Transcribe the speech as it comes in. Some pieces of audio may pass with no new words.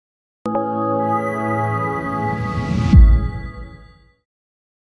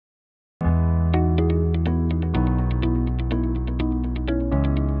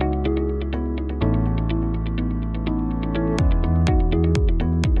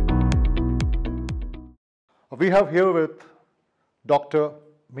We have here with Dr.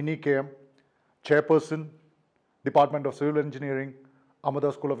 Mini KM, Chairperson, Department of Civil Engineering,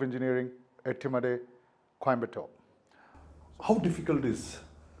 Amrita School of Engineering, Ettimade, Coimbatore. How difficult is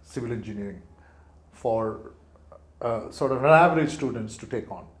civil engineering for sort of an average students to take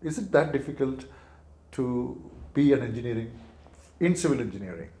on? Is it that difficult to be an engineering in civil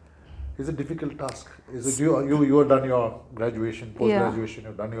engineering? Is it a difficult task? Is it you have done your graduation, post-graduation,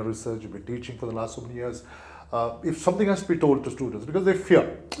 you've done your research, you've been teaching for the last so many years. If something has to be told to students, because they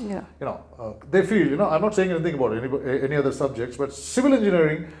fear, they feel, I'm not saying anything about any other subjects, but civil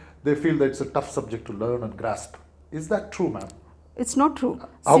engineering, they feel that it's a tough subject to learn and grasp. Is that true, ma'am? It's not true.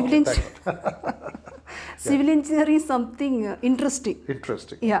 Civil engineering is something interesting.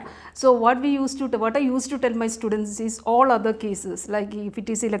 Interesting. Yeah. Okay. So what I used to tell my students is all other cases, like if it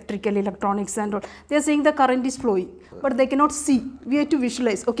is electrical, electronics and all, they are saying the current is flowing, but they cannot see. We have to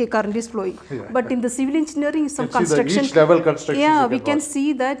visualize, okay, current is flowing. Yeah. But in the civil engineering, some construction. Each level construction. Yeah, we can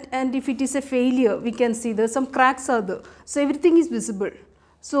see that, and if it is a failure, we can see there some cracks are there. So everything is visible.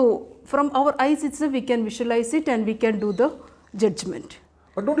 So from our eyes itself, we can visualize it and we can do the judgment.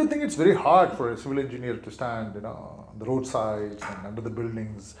 But don't you think it's very hard for a civil engineer to stand, on the roadsides and under the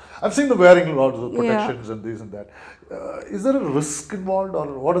buildings? I've seen the wearing rods, the protections and this and that. Is there a risk involved,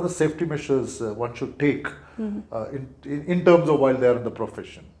 or what are the safety measures one should take in terms of while they are in the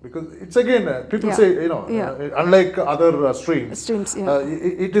profession? Because it's again, people say, unlike other streams,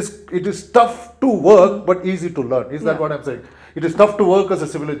 it is tough to work but easy to learn. Is that what I'm saying? It is tough to work as a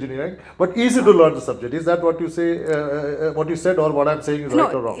civil engineering, but easy to learn the subject. Is that what you say, what you said, or what I'm saying is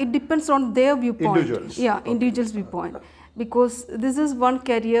right or wrong? It depends on their viewpoint. Individuals. Yeah, okay. Individuals' viewpoint. Because this is one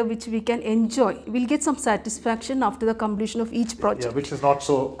career which we can enjoy. We'll get some satisfaction after the completion of each project. Yeah, which is not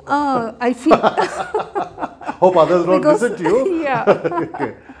so. I feel. Hope others don't listen to you. Yeah.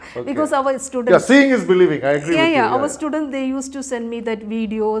 Okay. Because our students. Yeah, seeing is believing. I agree with you. Our students, they used to send me that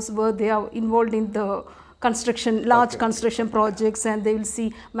videos where they are involved in the construction, large construction projects, and they will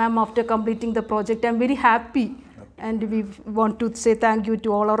see, ma'am, after completing the project, I'm very happy. And we want to say thank you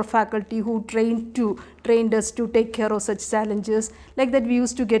to all our faculty who trained us to take care of such challenges. Like that, we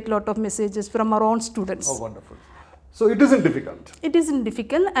used to get a lot of messages from our own students. Oh, wonderful. So it isn't difficult. It isn't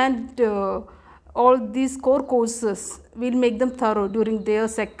difficult, and all these core courses, we'll make them thorough during their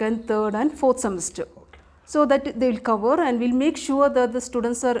second, third and fourth semester. So that they will cover, and we'll make sure that the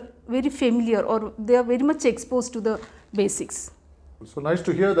students are very familiar or they are very much exposed to the basics. So nice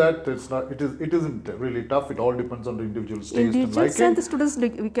to hear that it isn't really tough. It all depends on the individual's taste and liking. And the students,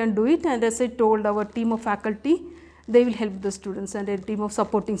 we can do it. And as I told, our team of faculty, they will help the students, and a team of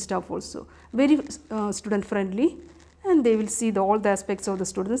supporting staff also. Very student friendly, and they will see all the aspects of the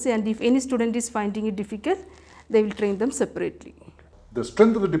students. And if any student is finding it difficult, they will train them separately. The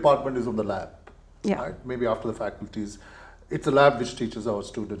strength of the department is on the lab. Yeah. Right? Maybe after the faculties, it's a lab which teaches our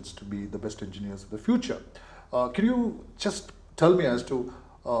students to be the best engineers of the future. Can you just tell me as to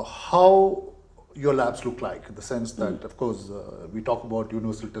how your labs look like, in the sense that, of course, we talk about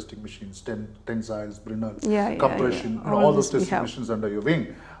universal testing machines, tensiles, Brinell, compression, all those testing machines under your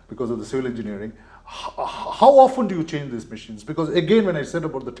wing because of the civil engineering. How often do you change these machines? Because again, when I said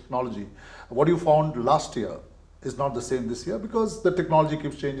about the technology, what you found last year is not the same this year, because the technology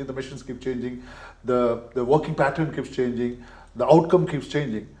keeps changing, the machines keep changing, the working pattern keeps changing, the outcome keeps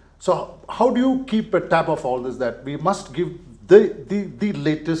changing. So how do you keep a tab of all this, that we must give the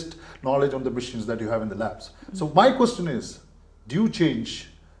latest knowledge on the machines that you have in the labs? So my question is, do you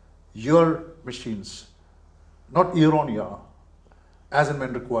change your machines, not year on year, as and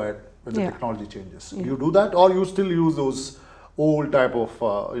when required, when the technology changes? Do you do that, or you still use those old type of,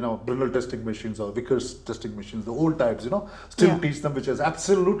 Brinell testing machines or Vickers testing machines, the old types, still teach them, which has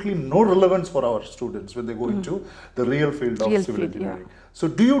absolutely no relevance for our students when they go into the real field of civil engineering. So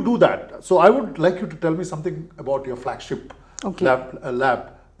do you do that? So I would like you to tell me something about your flagship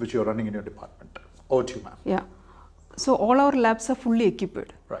lab which you're running in your department. Over to you, ma'am. Yeah. So all our labs are fully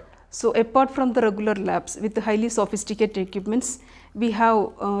equipped. Right. So apart from the regular labs with the highly sophisticated equipments, we have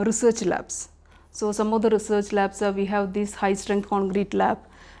research labs. So some of the research labs we have this high strength concrete lab,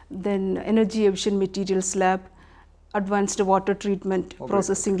 then energy efficient materials lab, advanced water treatment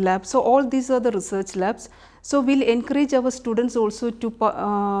processing lab. So all these are the research labs. So we'll encourage our students also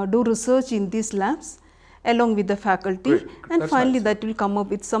to do research in these labs along with the faculty, and finally that will come up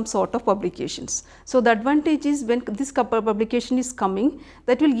with some sort of publications. So the advantage is, when this publication is coming,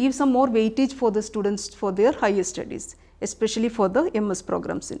 that will give some more weightage for the students for their higher studies, especially for the MS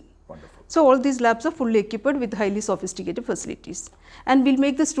programs in. Wonderful. So all these labs are fully equipped with highly sophisticated facilities, and we'll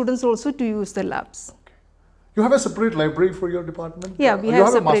make the students also to use the labs. You have a separate library for your department? Yeah, we You have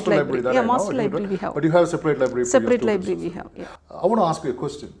a separate master library. That Yeah, I know, master you library don't. we have. But you have a separate library for your Separate students. library we have, yeah. I want to ask you a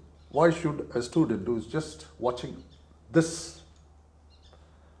question. Why should a student who is just watching this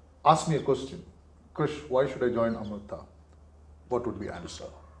ask me a question? Krish, why should I join Amrita? What would be the answer?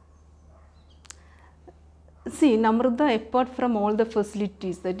 See, in Amrita, apart from all the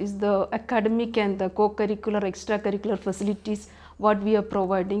facilities, that is the academic and the co-curricular, extracurricular facilities, what we are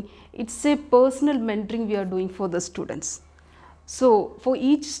providing, it's a personal mentoring we are doing for the students. So, for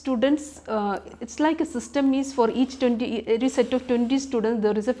each students, it's like a system is for every set of 20 students,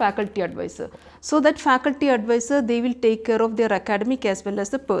 there is a faculty advisor. So, that faculty advisor, they will take care of their academic as well as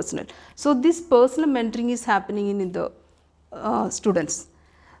the personal. So, this personal mentoring is happening in the students.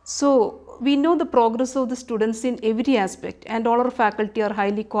 So, we know the progress of the students in every aspect, and all our faculty are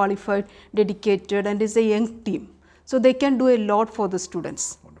highly qualified, dedicated, and is a young team. So, they can do a lot for the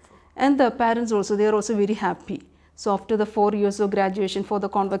students. Wonderful. And the parents also, they are also very happy. So, after the 4 years of graduation, for the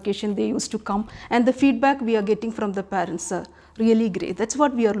convocation, they used to come, and the feedback we are getting from the parents are really great. That's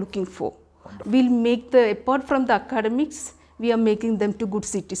what we are looking for. Wonderful. We'll make the, apart from the academics, we are making them to good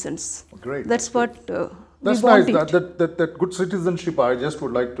citizens. Great. That's what That's we want nice. it. That good citizenship, I just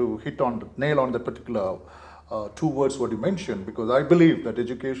would like to nail on that particular two words what you mentioned, because I believe that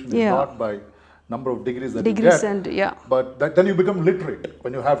education is not by number of degrees that you get, but then you become literate.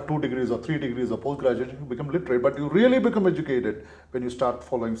 When you have 2 degrees or 3 degrees of post-graduation, you become literate, but you really become educated when you start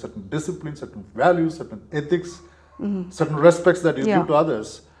following certain disciplines, certain values, certain ethics, certain respects that you give to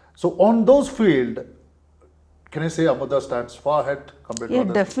others. So on those fields, can I say Amrita stands far ahead compared to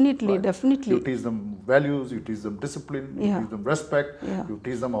others? Definitely, right? definitely. You teach them values, you teach them discipline, you teach them respect, Yeah. you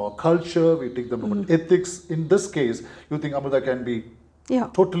teach them our culture, we teach them about ethics. In this case, you think Amrita can be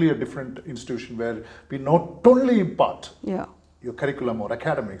totally a different institution where we not only impart your curriculum or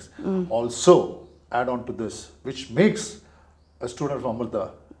academics, also add on to this, which makes a student from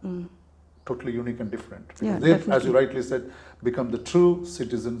Amrita totally unique and different. Because they, as you rightly said, become the true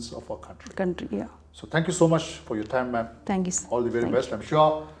citizens of our country. So thank you so much for your time, ma'am. Thank you, sir. All the very best. I'm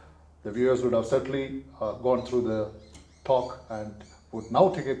sure the viewers would have certainly gone through the talk and would now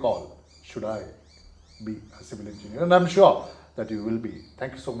take a call, should I be a civil engineer? And I'm sure that you will be.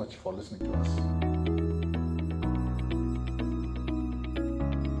 Thank you so much for listening to us.